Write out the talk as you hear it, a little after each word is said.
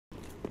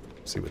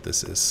See what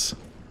this is.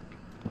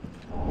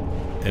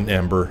 An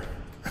Ember.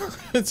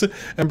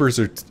 Embers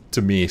are,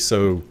 to me,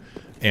 so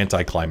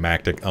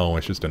anticlimactic. Oh,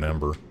 it's just an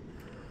Ember.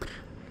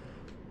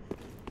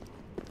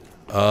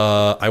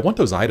 I want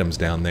those items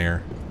down there.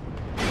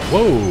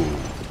 Whoa!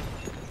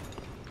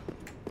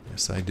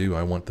 Yes, I do.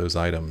 I want those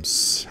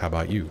items. How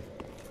about you?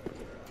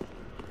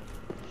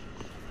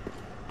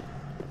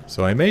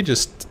 So I may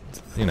just,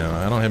 you know,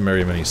 I don't have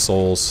very many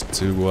souls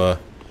to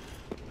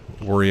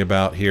worry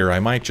about here. I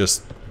might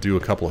just do a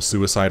couple of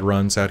suicide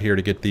runs out here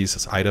to get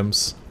these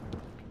items.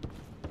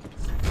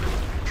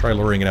 Try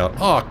luring it out.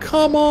 Oh,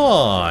 come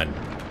on!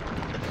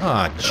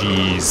 Ah,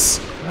 jeez.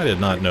 I did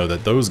not know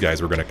that those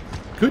guys were gonna...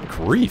 Good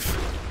grief.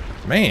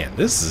 Man,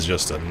 this is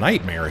just a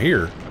nightmare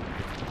here.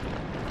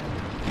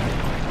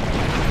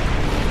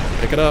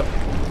 Pick it up.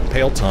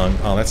 Pale tongue.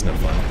 Oh, that's no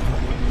fun.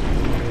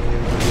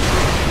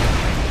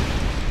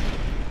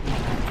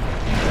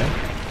 Okay.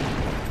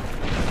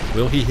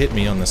 Will he hit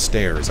me on the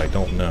stairs? I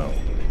don't know.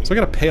 So I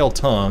got a pale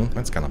tongue.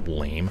 That's kind of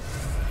lame.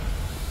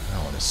 I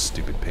don't want a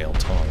stupid pale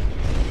tongue.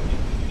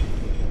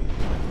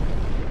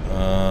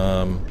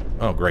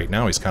 Oh great,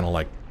 now he's kind of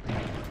like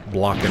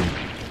blocking.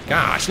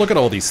 Gosh, look at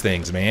all these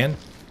things, man.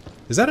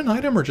 Is that an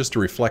item or just a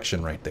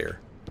reflection right there?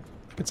 I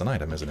think it's an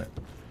item, isn't it?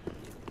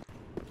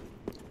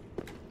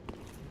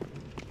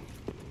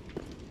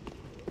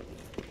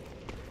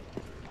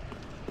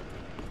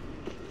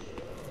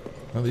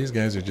 Well, these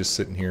guys are just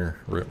sitting here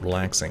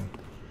relaxing.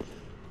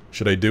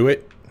 Should I do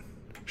it?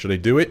 Should I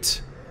do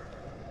it?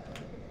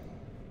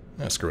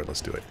 Ah, screw it,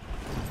 let's do it.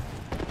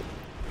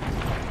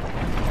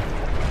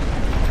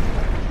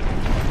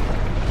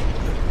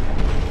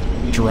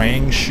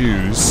 Drang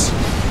Shoes,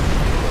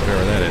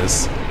 whatever that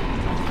is.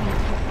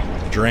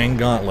 Drang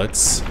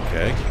Gauntlets,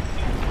 okay.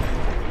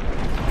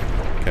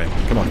 Okay,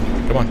 come on,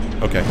 come on,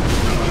 okay.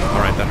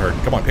 Alright, that hurt.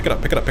 Come on, pick it up,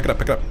 pick it up, pick it up,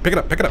 pick it up, pick it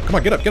up, pick it up, come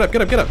on, get up, get up,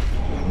 get up, get up!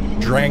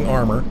 Drang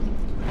Armor.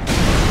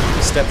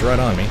 Stepped right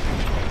on me.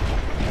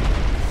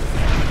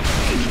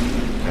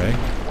 Okay.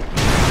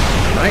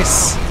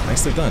 Nice!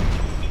 Nicely done.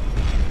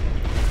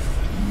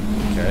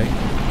 Okay.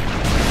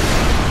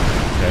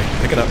 Okay,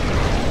 pick it up.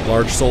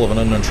 Large soul of an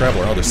unknown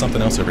traveler. Oh, there's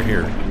something else over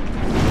here.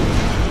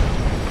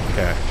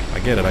 Okay, I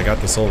get it. I got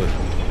the soul of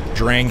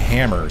Drang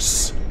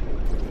Hammers.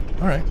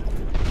 Alright.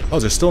 Oh,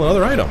 there's still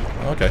another item.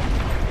 Okay.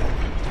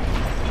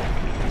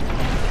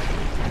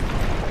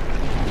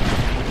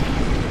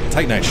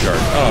 Titanite Shard.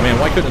 Oh man,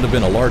 why couldn't it have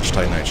been a large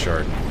Titanite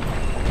Shard?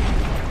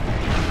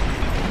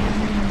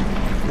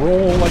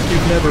 Roll like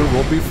you've never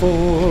rolled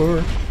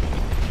before.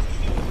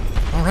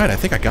 Alright, I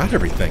think I got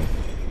everything.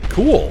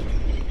 Cool.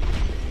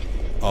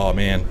 Oh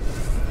man.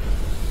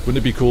 Wouldn't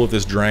it be cool if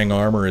this Drang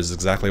Armor is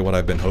exactly what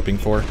I've been hoping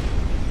for?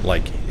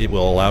 Like, it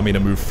will allow me to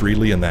move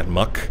freely in that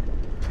muck?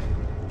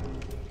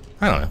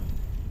 I don't know.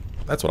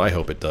 That's what I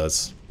hope it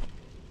does.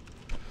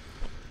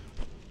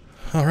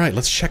 Alright,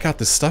 let's check out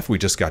this stuff we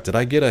just got. Did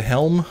I get a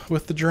helm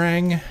with the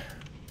Drang? I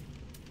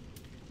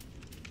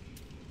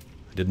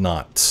did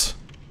not.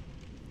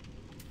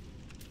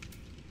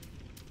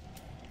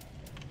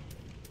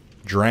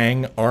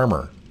 Drang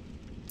Armor.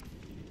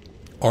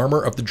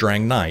 Armor of the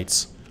Drang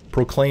Knights,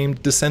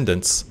 proclaimed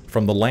descendants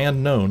from the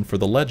land known for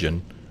the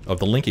legend of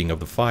the linking of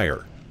the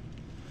fire.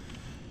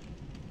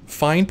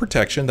 Fine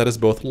protection that is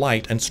both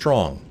light and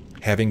strong,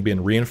 having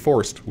been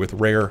reinforced with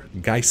rare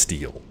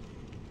geisteel.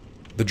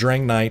 The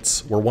Drang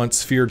Knights were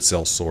once feared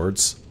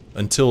sellswords,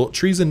 until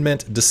treason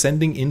meant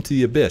descending into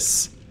the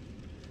abyss,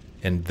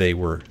 and they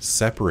were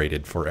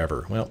separated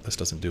forever. Well, this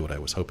doesn't do what I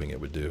was hoping it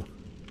would do.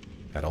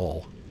 At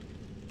all.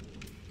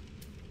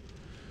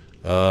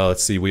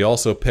 Let's see, we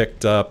also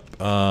picked up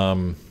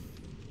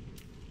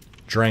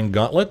Drang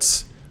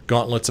Gauntlets.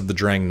 Gauntlets of the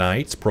Drang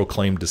Knights,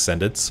 proclaimed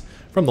descendants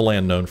from the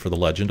land known for the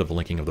legend of the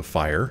linking of the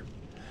fire.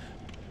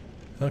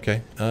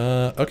 Okay,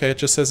 okay, it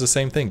just says the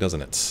same thing,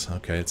 doesn't it?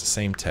 Okay, it's the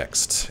same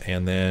text.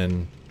 And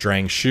then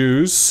Drang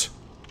Shoes,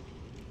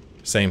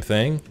 same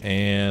thing.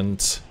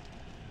 And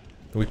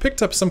we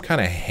picked up some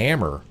kind of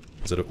hammer.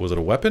 Was it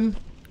a weapon?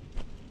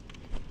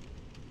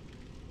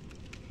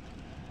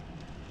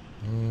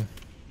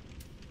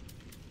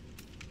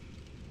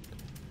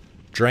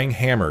 Drang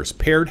Hammers,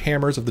 paired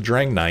hammers of the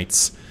Drang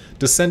Knights,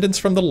 descendants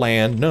from the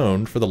land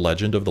known for the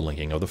legend of the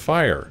linking of the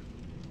fire.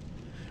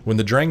 When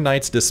the Drang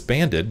Knights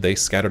disbanded, they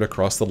scattered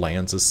across the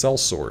lands as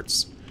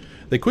sellswords.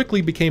 They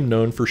quickly became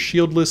known for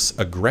shieldless,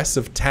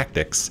 aggressive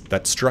tactics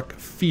that struck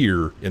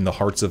fear in the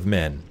hearts of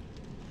men.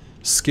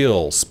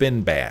 Skill,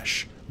 spin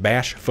bash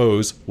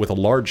foes with a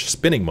large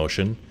spinning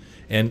motion,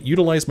 and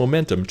utilize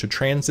momentum to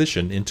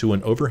transition into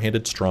an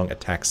overhanded strong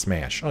attack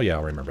smash. Oh yeah,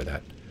 I'll remember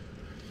that.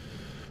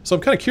 So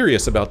I'm kind of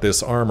curious about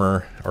this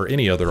armor, or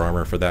any other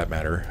armor for that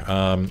matter.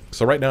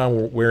 So right now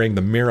I'm wearing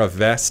the Mira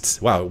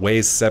vest. Wow, it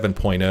weighs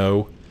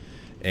 7.0.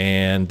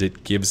 And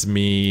it gives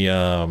me,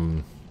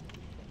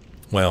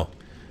 well,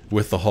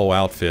 with the whole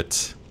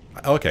outfit,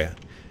 okay, it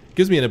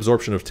gives me an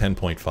absorption of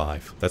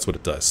 10.5. That's what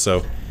it does.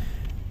 So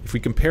if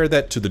we compare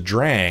that to the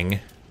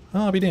Drang,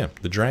 oh, I'll be damned.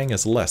 The Drang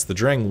is less. The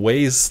Drang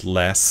weighs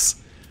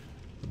less,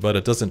 but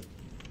it doesn't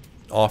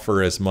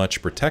offer as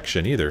much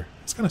protection either.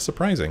 It's kind of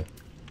surprising.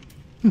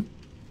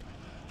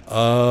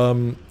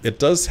 It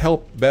does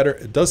help better.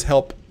 It does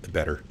help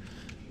better.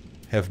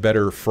 Have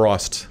better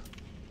frost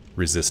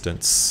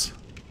resistance.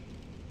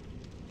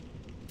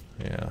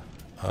 Yeah.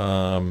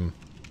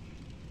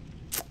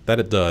 That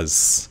it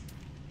does.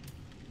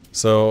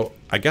 So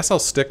I guess I'll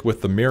stick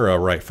with the Mira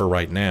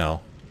right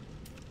now.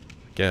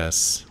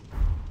 Guess.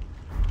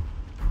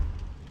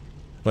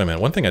 Wait a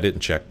minute. One thing I didn't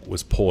check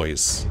was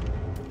poise,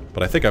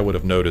 but I think I would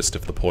have noticed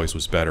if the poise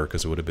was better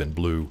because it would have been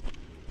blue.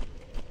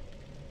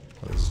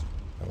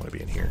 I want to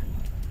be in here.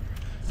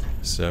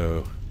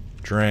 So,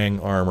 Drang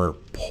Armor,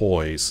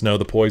 poise. No,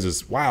 the poise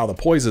is... Wow, the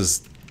poise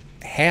is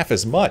half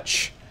as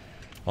much.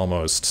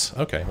 Almost.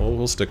 Okay, well,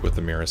 we'll stick with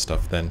the Mira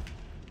stuff then.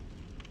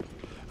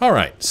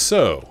 Alright,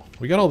 so,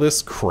 we got all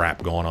this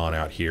crap going on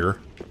out here.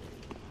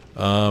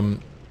 I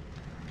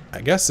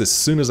guess as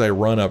soon as I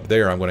run up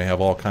there, I'm going to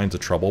have all kinds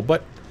of trouble.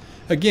 But,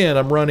 again,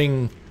 I'm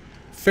running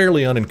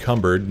fairly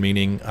unencumbered,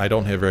 meaning I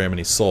don't have very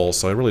many souls,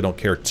 so I really don't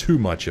care too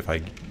much if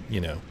I,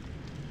 you know...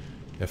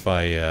 If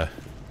I,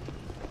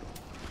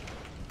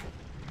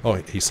 Oh,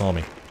 he saw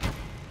me.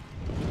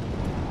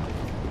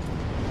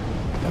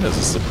 That is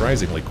a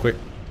surprisingly quick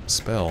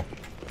spell.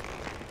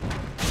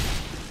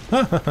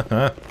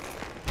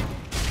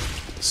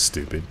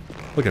 Stupid.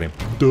 Look at him.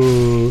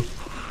 Duh.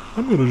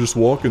 I'm gonna just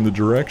walk in the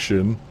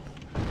direction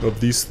of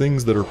these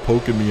things that are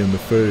poking me in the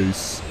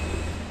face.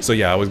 So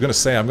yeah, I was gonna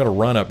say I'm gonna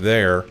run up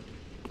there.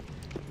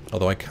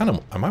 Although I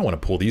might want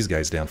to pull these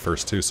guys down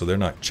first too, so they're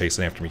not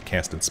chasing after me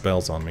casting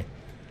spells on me.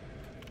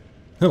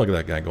 Look at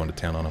that guy going to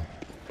town on him.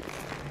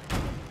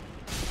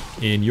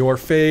 In your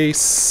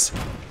face.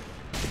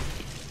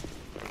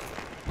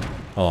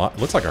 Oh, it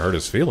looks like I hurt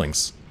his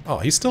feelings. Oh,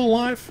 he's still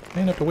alive?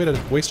 Man, I have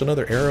to waste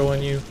another arrow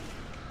on you.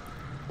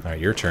 Alright,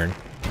 your turn.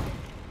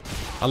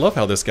 I love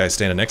how this guy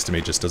standing next to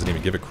me just doesn't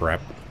even give a crap.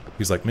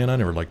 He's like, man, I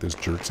never liked those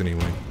jerks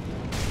anyway.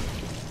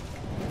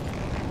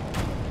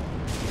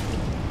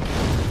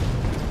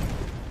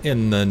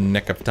 In the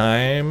nick of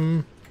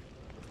time.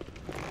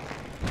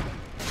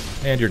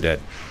 And you're dead.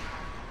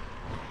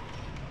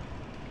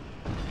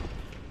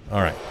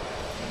 Alright,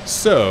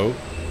 so,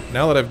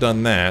 now that I've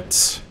done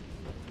that,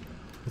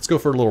 let's go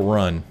for a little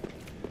run.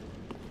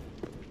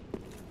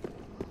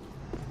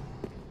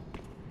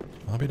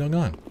 I'll be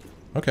doggone.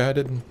 Okay, I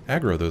didn't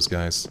aggro those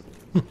guys.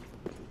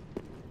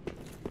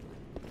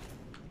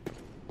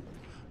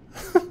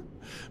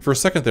 For a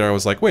second there I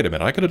was like, wait a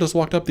minute, I could have just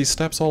walked up these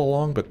steps all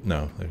along, but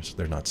no,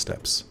 they're not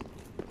steps.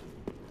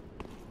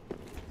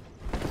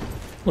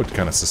 Looked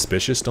kind of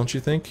suspicious, don't you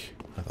think?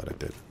 I thought it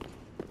did.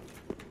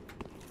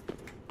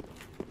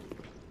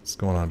 What's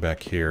going on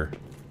back here?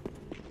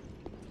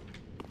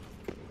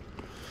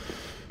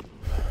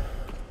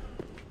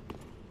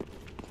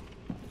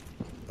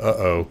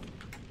 Uh-oh.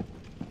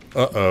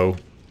 Uh-oh.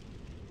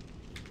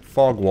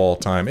 Fog wall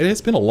time. It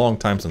has been a long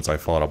time since I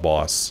fought a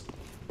boss.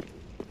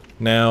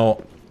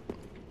 Now...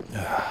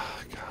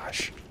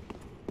 gosh.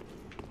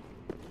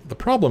 The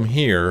problem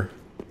here,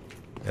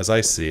 as I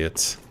see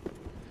it,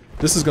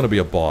 this is going to be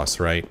a boss,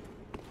 right?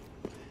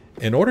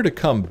 In order to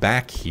come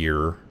back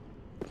here...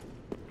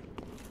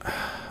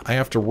 I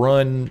have to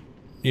run,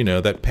 you know,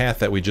 that path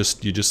that you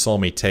just saw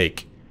me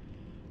take.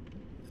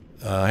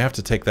 I have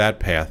to take that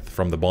path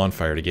from the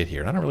bonfire to get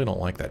here, and I really don't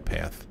like that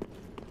path.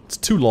 It's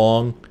too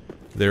long.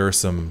 There are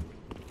some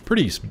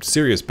pretty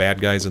serious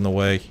bad guys in the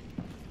way.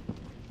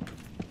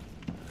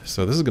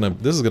 So this is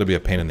gonna be a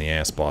pain in the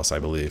ass boss, I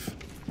believe.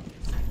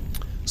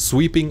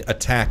 Sweeping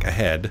attack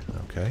ahead.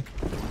 Okay.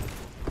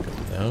 Good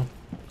to know.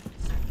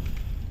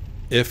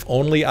 If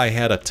only I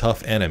had a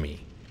tough enemy.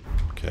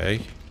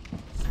 Okay.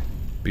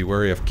 Be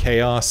wary of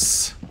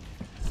chaos.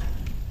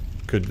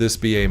 Could this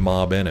be a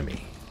mob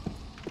enemy?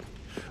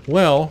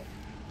 Well,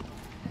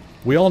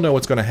 we all know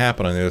what's going to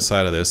happen on the other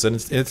side of this, and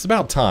it's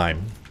about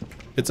time.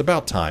 It's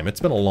about time. It's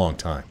been a long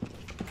time.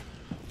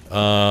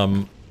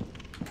 Do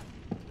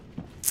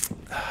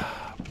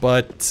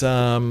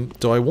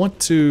I want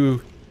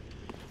to...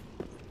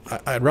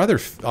 I'd rather...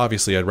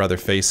 Obviously, I'd rather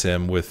face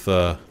him with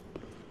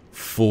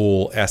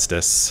full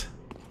Estus.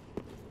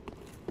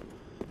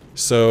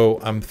 So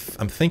I'm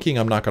thinking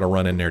I'm not going to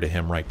run in there to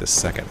him right this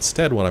second.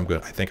 Instead, what I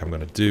think I'm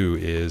going to do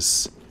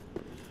is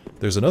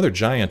there's another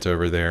giant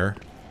over there,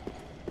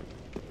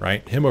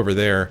 right? Him over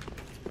there.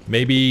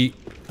 Maybe,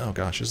 oh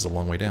gosh, this is a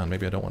long way down.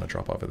 Maybe I don't want to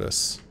drop off of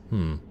this.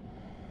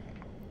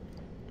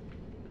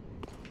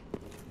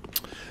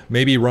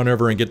 Maybe run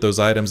over and get those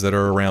items that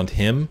are around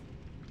him,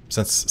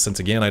 since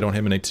again I don't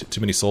have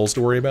too many souls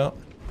to worry about.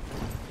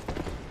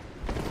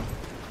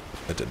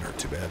 That didn't hurt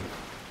too bad.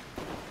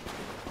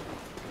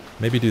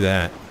 Maybe do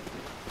that.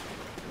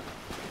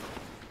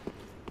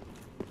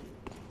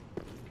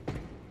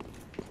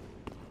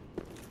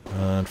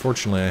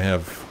 Unfortunately, I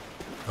have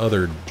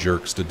other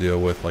jerks to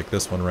deal with, like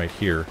this one right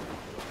here.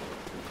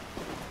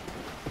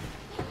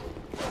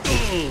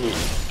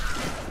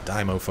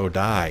 Die, mofo,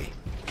 die.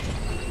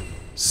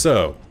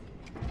 So,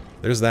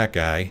 there's that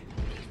guy.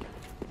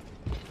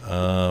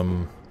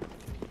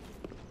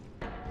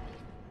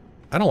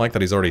 I don't like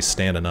that he's already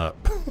standing up.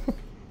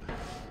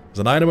 There's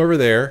an item over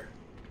there.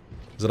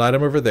 There's an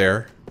item over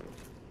there.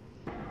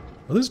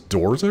 Are those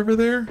doors over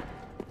there?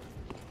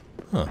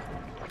 Huh.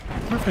 I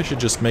wonder if I should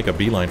just make a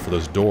beeline for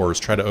those doors,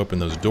 try to open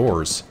those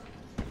doors.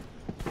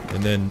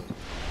 And then...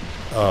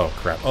 Oh,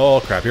 crap. Oh,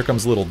 crap. Here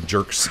comes little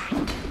jerks.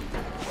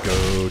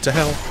 Go to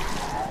hell.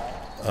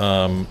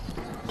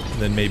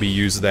 Then maybe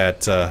use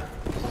that,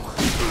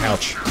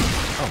 ouch.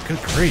 Oh, good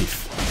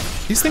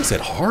grief. These things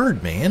hit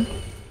hard, man.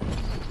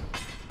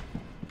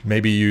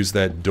 Maybe use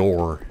that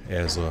door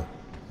as a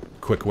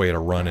quick way to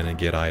run in and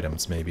get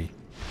items, maybe.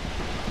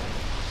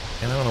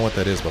 And I don't know what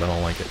that is, but I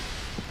don't like it.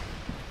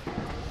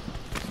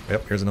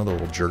 Yep, here's another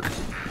little jerk.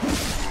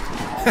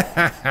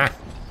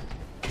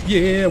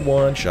 Yeah,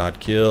 one-shot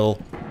kill.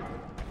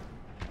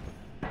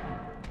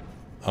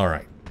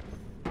 Alright.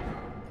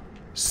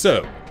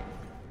 So,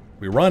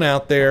 we run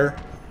out there.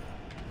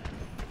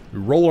 We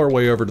roll our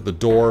way over to the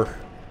door.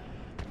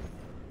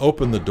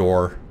 Open the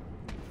door.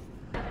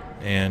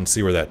 And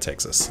see where that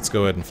takes us. Let's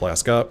go ahead and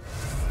flask up.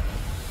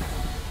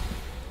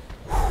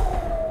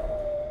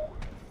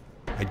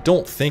 I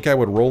don't think I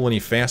would roll any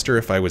faster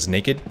if I was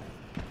naked.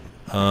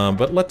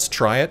 But let's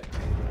try it.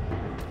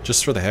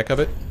 Just for the heck of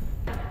it.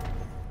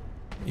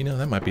 You know,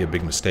 that might be a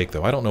big mistake,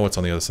 though. I don't know what's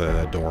on the other side of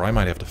that door. I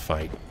might have to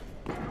fight.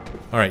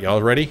 Alright,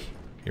 y'all ready?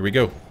 Here we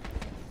go.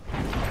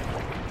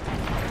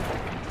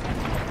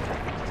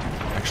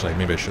 Actually,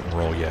 maybe I shouldn't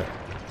roll yet.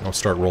 I'll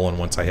start rolling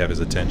once I have his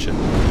attention.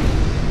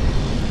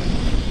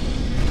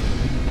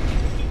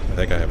 I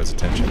think I have his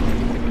attention.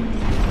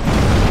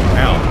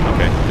 Ow.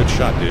 Okay, good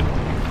shot, dude.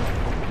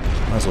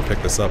 Might as well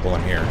pick this up while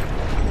I'm here.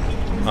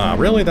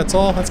 Really? That's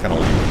all? That's kind of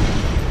lame.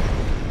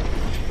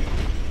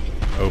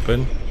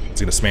 Open. Is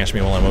he gonna smash me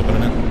while I'm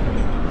opening it?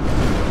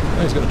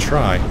 No, he's gonna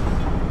try.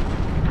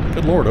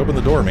 Good lord, open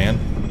the door, man.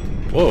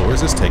 Whoa, where's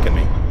this taking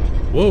me?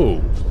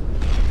 Whoa.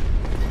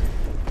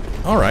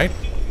 Alright.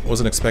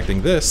 Wasn't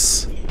expecting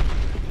this.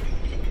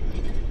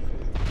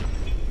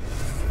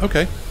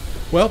 Okay.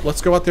 Well,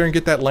 let's go out there and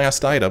get that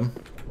last item.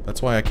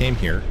 That's why I came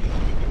here.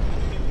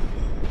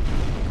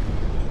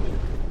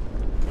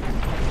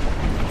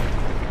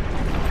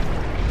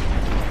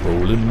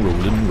 Rolling,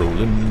 rolling,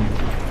 rolling.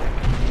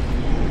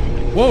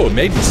 Whoa,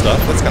 maiden stuff.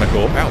 That's kind of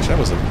cool. Ouch, that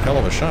was a hell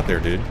of a shot there,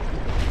 dude.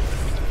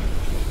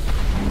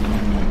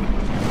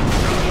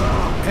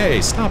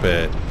 Hey, stop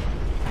it.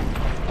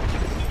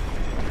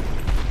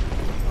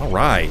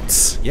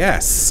 Alright.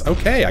 Yes.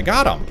 Okay, I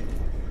got him.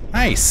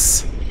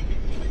 Nice.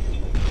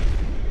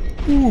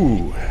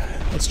 Ooh.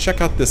 Let's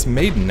check out this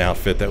maiden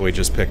outfit that we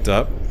just picked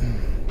up.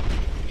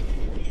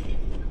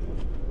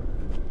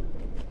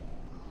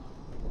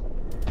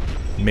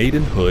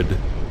 Maiden Hood.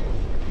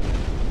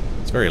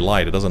 It's very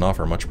light. It doesn't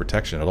offer much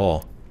protection at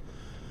all.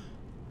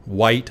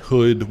 White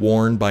hood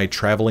worn by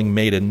traveling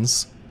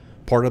maidens,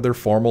 part of their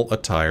formal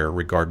attire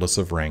regardless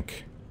of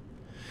rank.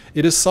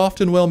 It is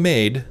soft and well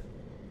made,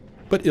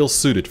 but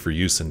ill-suited for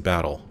use in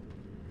battle.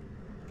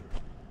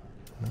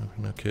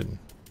 No kidding.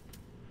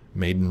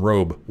 Maiden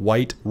Robe.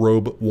 White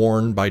robe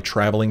worn by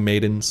traveling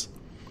maidens,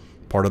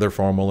 part of their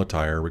formal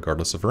attire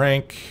regardless of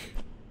rank.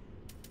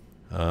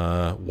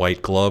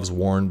 White gloves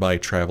worn by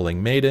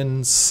traveling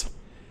maidens,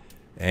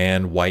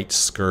 and white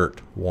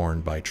skirt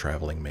worn by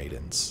traveling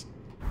maidens.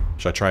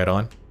 Should I try it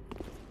on?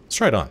 Let's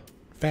try it on.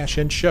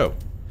 Fashion show.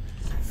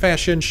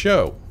 Fashion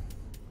show.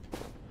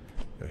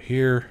 Go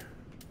here.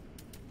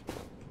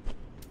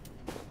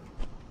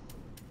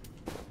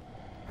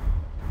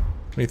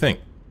 What do you think?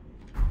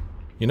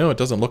 You know, it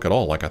doesn't look at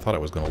all like I thought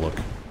it was going to look.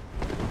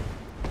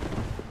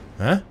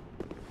 Huh?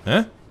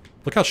 Huh?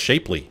 Look how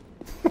shapely.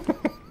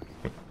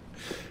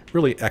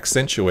 Really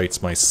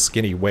accentuates my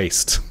skinny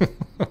waist.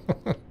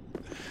 Well,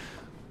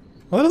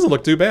 that doesn't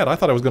look too bad. I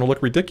thought it was going to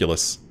look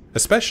ridiculous.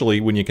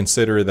 Especially when you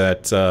consider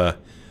that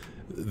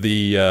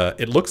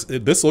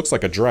this looks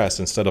like a dress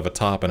instead of a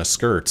top and a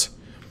skirt.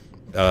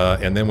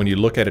 And then when you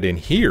look at it in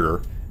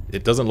here,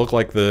 it doesn't look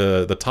like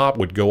the top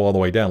would go all the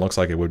way down. It looks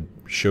like it would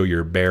show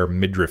your bare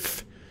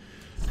midriff.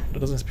 But it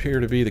doesn't appear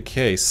to be the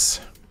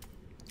case.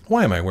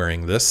 Why am I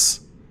wearing this?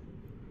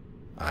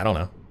 I don't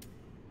know.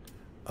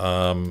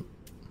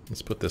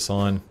 Let's put this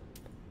on.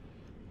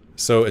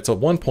 So it's a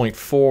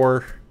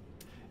 1.4.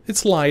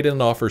 It's light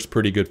and offers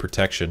pretty good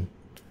protection.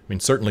 I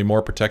mean, certainly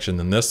more protection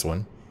than this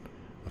one.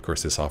 Of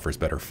course, this offers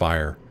better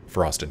fire,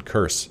 frost, and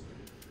curse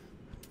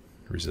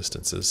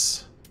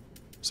resistances.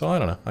 So I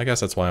don't know. I guess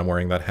that's why I'm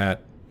wearing that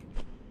hat.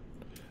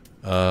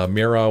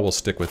 Mira, we'll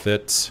stick with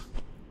it.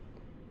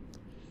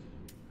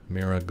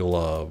 Mira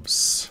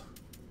gloves.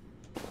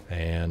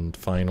 And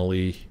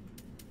finally,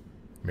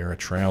 Mira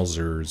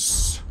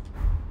trousers.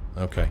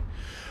 Okay.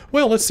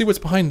 Well, let's see what's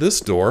behind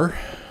this door.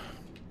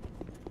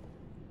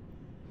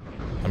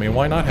 I mean,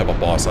 why not have a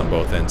boss on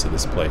both ends of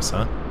this place,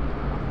 huh?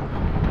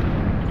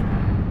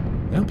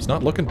 Nope, it's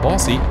not looking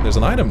bossy. There's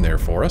an item there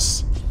for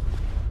us.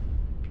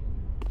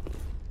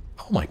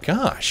 Oh my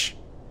gosh.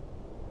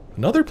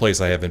 Another place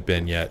I haven't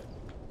been yet.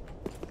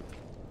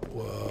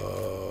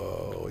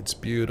 Whoa, it's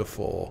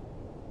beautiful.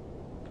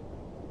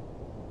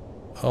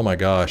 Oh my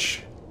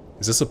gosh.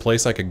 Is this a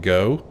place I could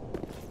go?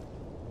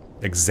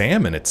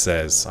 Examine, it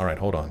says. Alright,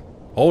 hold on.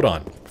 Hold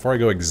on. Before I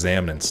go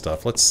examining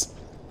stuff, let's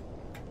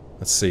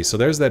see. So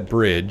there's that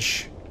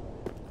bridge.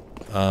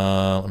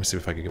 Let me see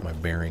if I can get my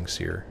bearings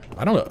here.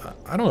 I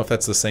don't know if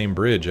that's the same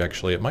bridge,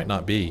 actually. It might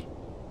not be.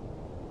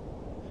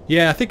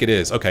 Yeah, I think it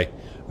is. Okay.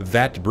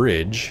 That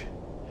bridge.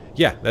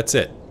 Yeah, that's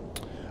it.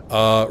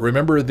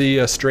 Remember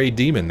the stray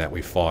demon that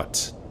we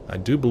fought? I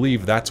do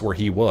believe that's where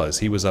he was.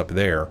 He was up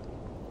there.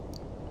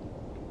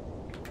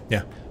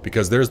 Yeah,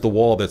 because there's the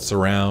wall that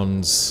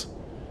surrounds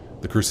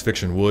the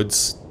Crucifixion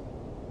Woods.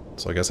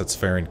 So I guess that's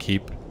fair and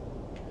keep.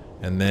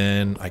 And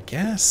then, I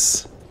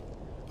guess,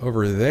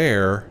 over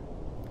there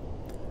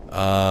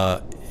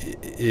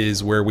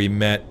is where we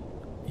met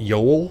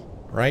Yoel,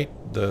 right?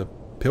 The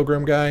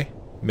pilgrim guy,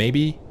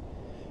 maybe?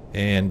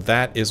 And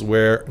that is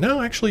where...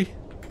 No, actually,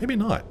 maybe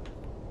not.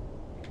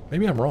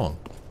 Maybe I'm wrong.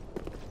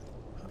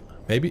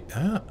 Maybe...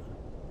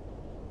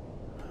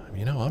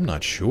 you know, I'm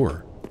not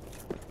sure.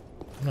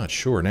 I'm not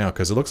sure now,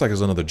 because it looks like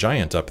there's another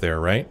giant up there,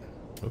 right?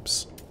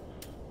 Oops.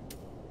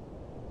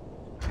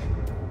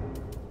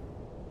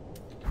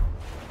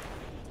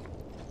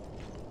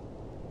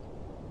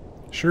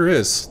 Sure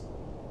is.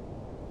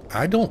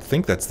 I don't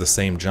think that's the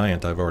same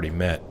giant I've already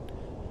met.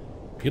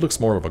 He looks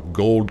more of a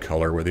gold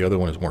color, where the other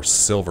one is more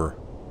silver.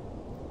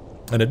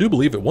 And I do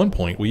believe at one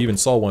point we even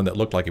saw one that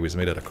looked like it was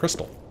made out of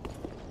crystal.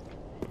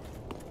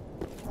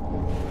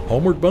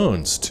 Homeward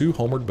Bones. 2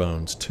 Homeward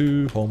Bones.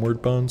 2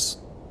 Homeward Bones.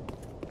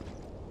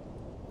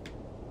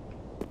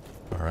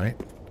 Alright.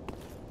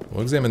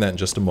 We'll examine that in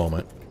just a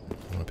moment.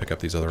 I'm going to pick up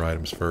these other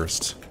items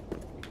first.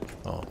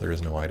 Oh, there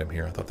is no item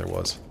here. I thought there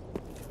was.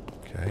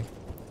 Okay.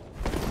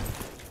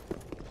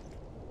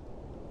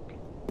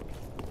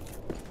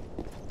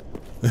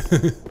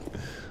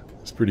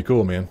 It's pretty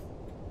cool, man.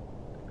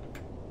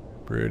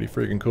 Pretty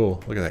freaking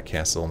cool. Look at that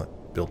castle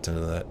that built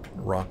into that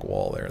rock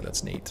wall there.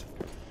 That's neat.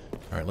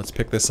 Alright, let's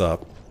pick this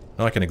up.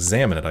 No, I can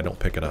examine it. I don't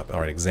pick it up.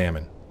 Alright,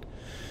 examine.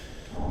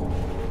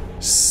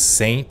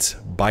 Saint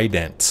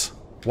Bident.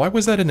 Why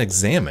was that an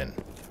examine?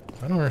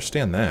 I don't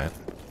understand that.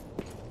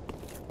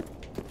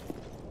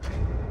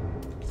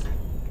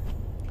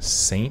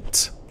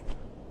 Saint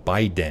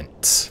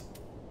Bident.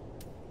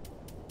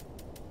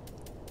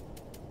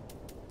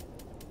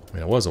 I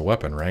mean, it was a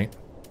weapon, right?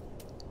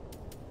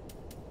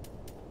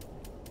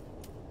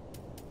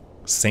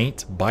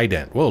 Saint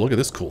Bident. Whoa, look at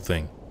this cool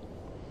thing.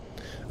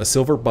 A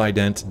silver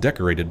bident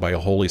decorated by a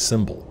holy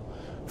symbol,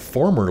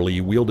 formerly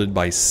wielded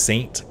by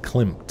Saint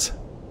Klimt.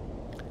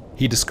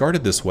 He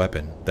discarded this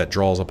weapon that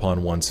draws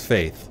upon one's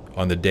faith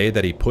on the day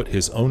that he put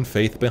his own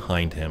faith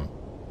behind him.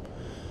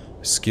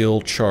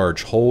 Skill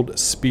charge, hold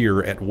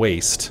spear at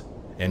waist,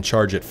 and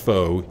charge at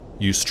foe.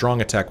 Use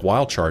strong attack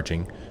while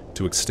charging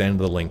to extend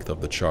the length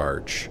of the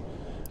charge.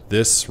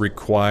 This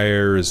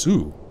requires,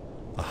 a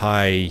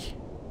high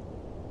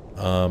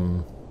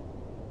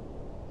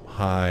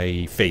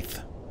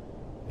faith.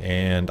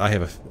 And I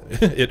have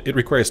it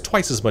requires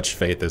twice as much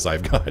faith as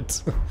I've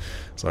got.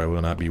 So I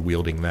will not be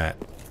wielding that.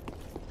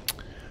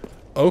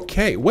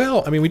 Okay,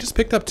 well, I mean, we just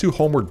picked up 2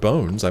 Homeward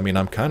Bones. I mean,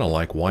 I'm kind of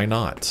like, why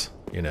not?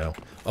 You know?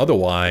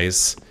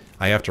 Otherwise,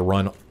 I have to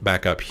run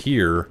back up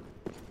here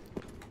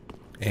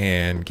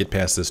and get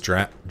past this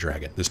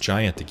this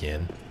giant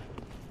again.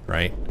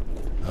 Right?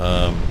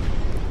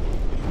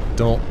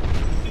 Don't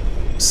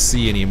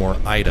see any more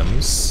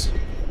items.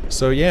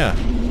 So, yeah.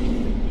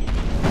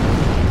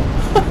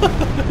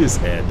 His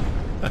head.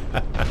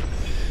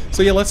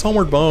 So yeah, let's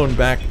Homeward Bone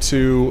back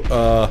to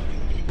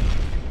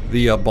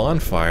the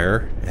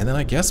bonfire, and then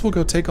I guess we'll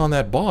go take on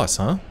that boss,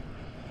 huh?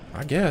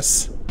 I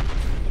guess.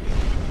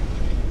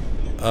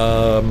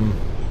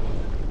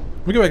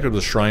 We go back to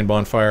the shrine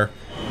bonfire.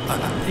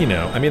 You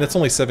know, I mean, it's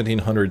only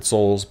 1,700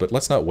 souls, but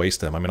let's not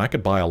waste them. I mean, I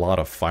could buy a lot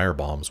of fire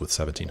bombs with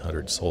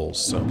 1,700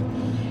 souls, so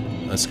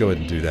let's go ahead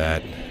and do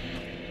that.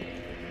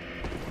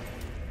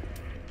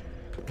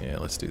 Yeah,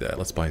 let's do that.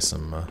 Let's buy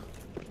some,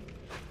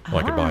 well,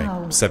 I could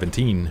buy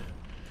 17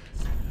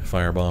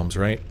 fire bombs,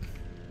 right?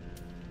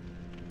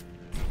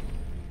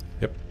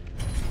 Yep.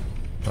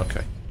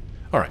 Okay.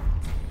 Alright.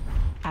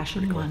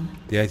 Ashen one.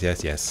 Yes,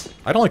 yes, yes.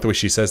 I don't like the way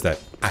she says that.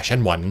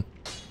 Ashen one.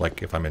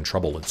 Like if I'm in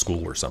trouble in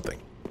school or something.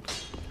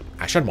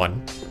 Ashen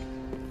one.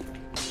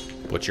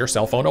 Put your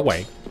cell phone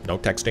away. No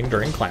texting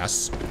during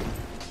class.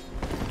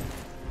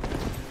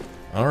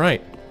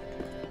 Alright.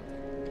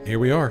 Here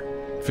we are.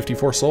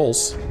 54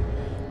 souls.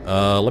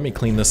 Let me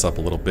clean this up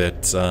a little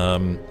bit.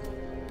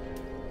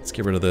 Let's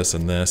get rid of this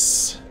and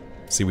this.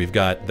 See, we've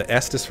got the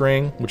Estus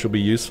ring, which will be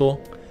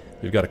useful.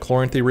 We've got a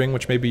Chloranthy ring,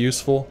 which may be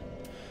useful.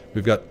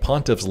 We've got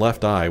Pontiff's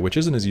left eye, which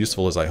isn't as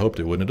useful as I hoped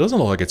it would. And it doesn't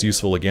look like it's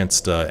useful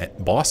against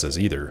bosses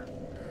either.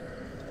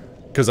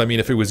 Because, I mean,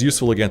 if it was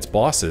useful against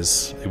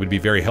bosses, it would be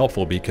very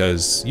helpful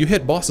because you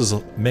hit bosses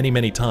many,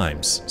 many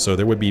times. So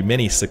there would be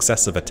many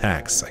successive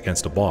attacks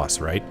against a boss,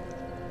 right?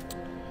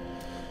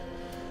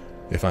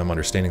 If I'm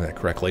understanding that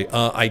correctly.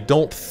 I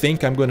don't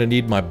think I'm going to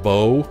need my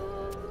bow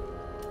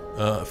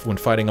when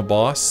fighting a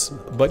boss.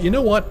 But you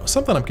know what?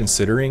 Something I'm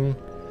considering.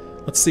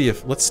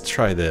 Let's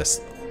try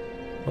this.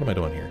 What am I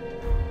doing here?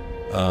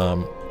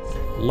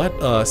 Let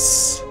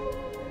us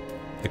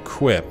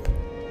equip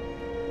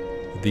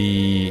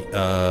the,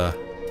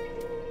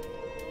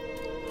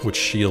 which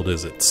shield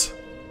is it?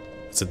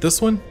 Is it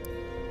this one?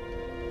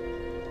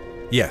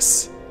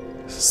 Yes.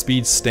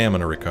 Speed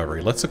stamina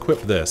recovery. Let's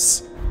equip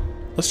this.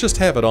 Let's just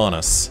have it on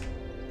us.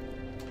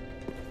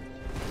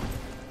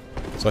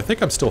 So I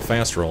think I'm still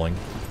fast rolling. I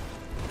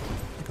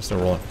think I'm still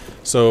rolling.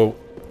 So,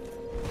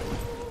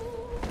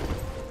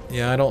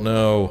 yeah, I don't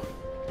know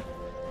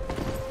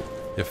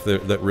if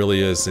that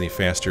really is any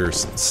faster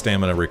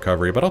stamina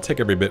recovery, but I'll take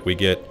every bit we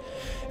get,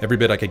 every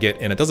bit I could get,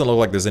 and it doesn't look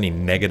like there's any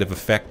negative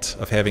effect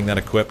of having that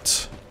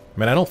equipped. I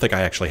mean, I don't think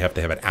I actually have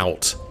to have it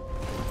out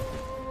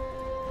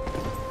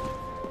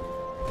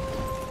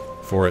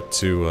for it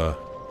to,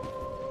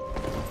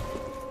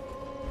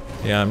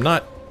 yeah, I'm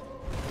not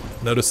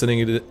noticing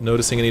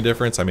any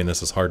difference. I mean,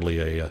 this is hardly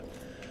a,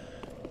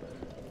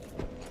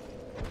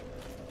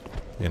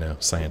 you know,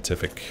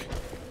 scientific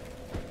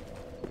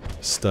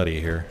study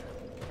here.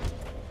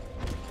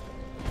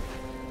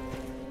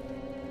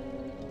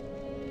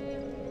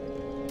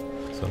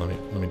 So let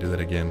me do that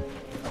again.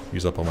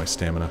 Use up all my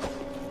stamina.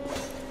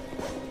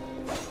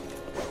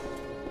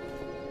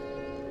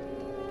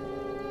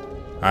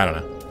 I don't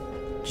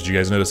know. Did you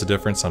guys notice a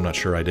difference? I'm not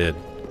sure I did.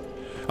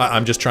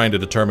 I'm just trying to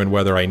determine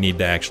whether I need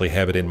to actually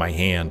have it in my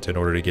hand in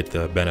order to get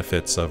the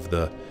benefits of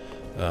the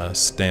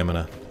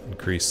stamina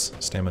increase,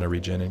 stamina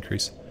regen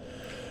increase.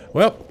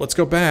 Well, let's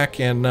go back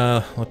and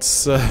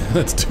let's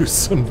do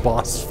some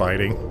boss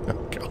fighting.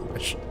 Oh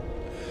gosh.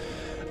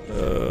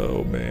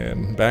 Oh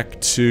man,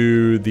 back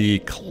to the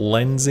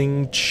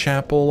cleansing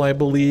chapel, I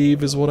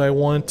believe, is what I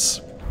want.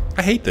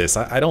 I hate this.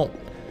 I don't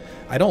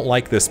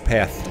like this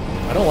path.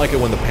 I don't like it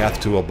when the path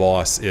to a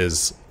boss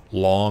is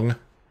long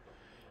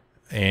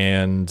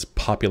and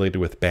populated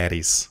with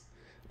baddies,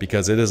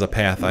 because it is a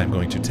path I'm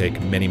going to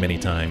take many, many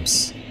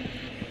times.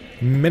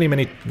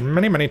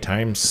 Many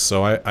times,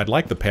 so I'd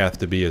like the path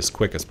to be as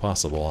quick as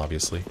possible,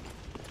 obviously.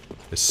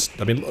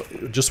 I mean,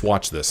 just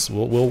watch this.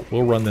 We'll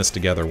run this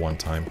together one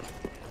time.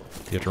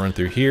 You have to run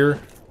through here.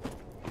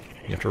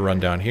 You have to run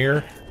down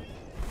here.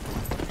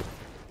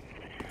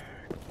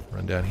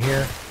 Run down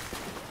here.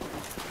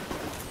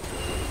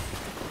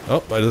 Oh,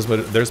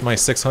 there's my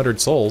 600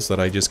 souls that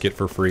I just get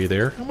for free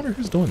there. I wonder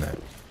who's doing that.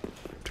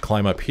 To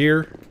climb up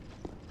here.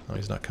 Oh,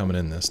 he's not coming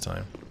in this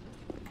time.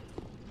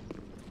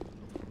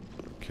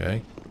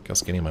 Okay, look how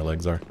skinny my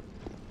legs are.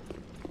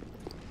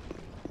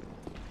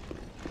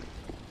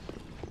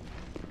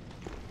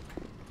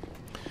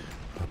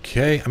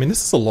 Okay, I mean,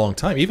 this is a long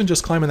time. Even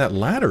just climbing that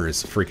ladder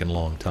is a freaking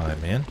long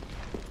time, man.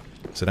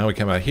 So now we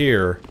come out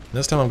here.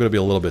 This time I'm going to be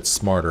a little bit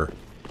smarter.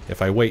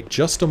 If I wait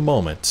just a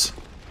moment,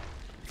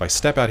 if I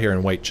step out here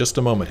and wait just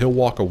a moment, he'll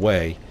walk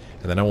away,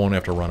 and then I won't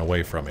have to run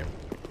away from him.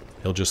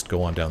 He'll just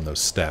go on down those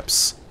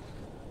steps.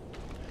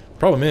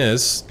 Problem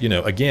is, you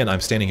know, again,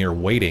 I'm standing here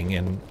waiting,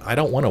 and I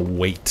don't want to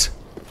wait.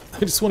 I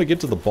just want to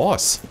get to the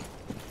boss.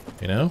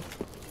 You know?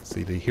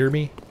 See, did he hear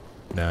me?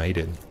 No, he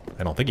didn't.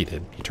 I don't think he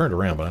did. He turned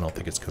around, but I don't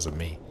think it's because of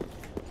me.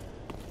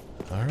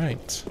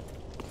 Alright.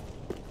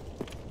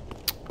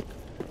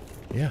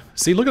 Yeah.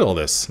 See, look at all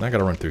this. Now I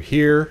gotta run through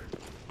here.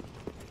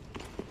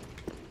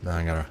 Now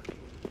I gotta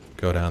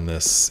go down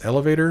this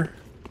elevator.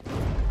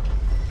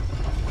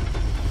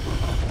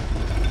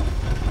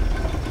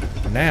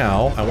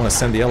 Now, I want to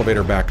send the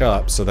elevator back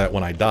up so that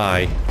when I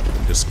die,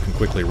 I just can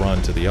quickly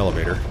run to the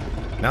elevator.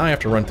 Now I have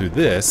to run through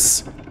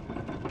this.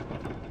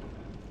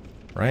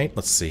 Right?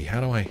 Let's see.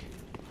 How do I...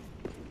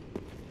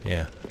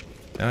 Yeah.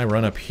 Now I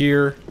run up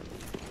here.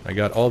 I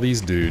got all these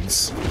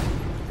dudes.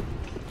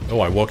 Oh,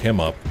 I woke him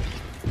up.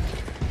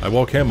 I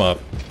woke him up.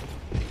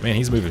 Man,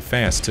 he's moving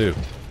fast, too.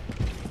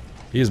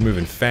 He is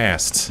moving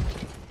fast.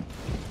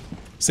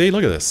 See?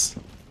 Look at this.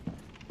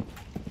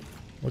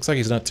 Looks like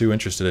he's not too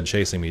interested in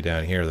chasing me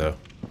down here, though.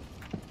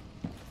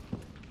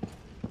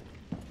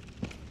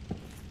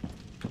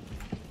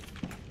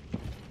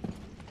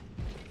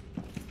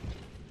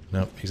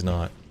 Nope, he's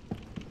not.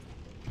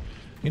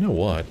 You know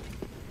what?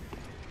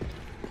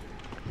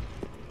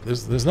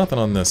 There's nothing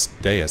on this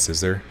dais, is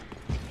there?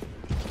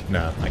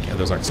 No, I can't.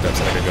 Those aren't steps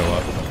that I could go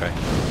up. Okay.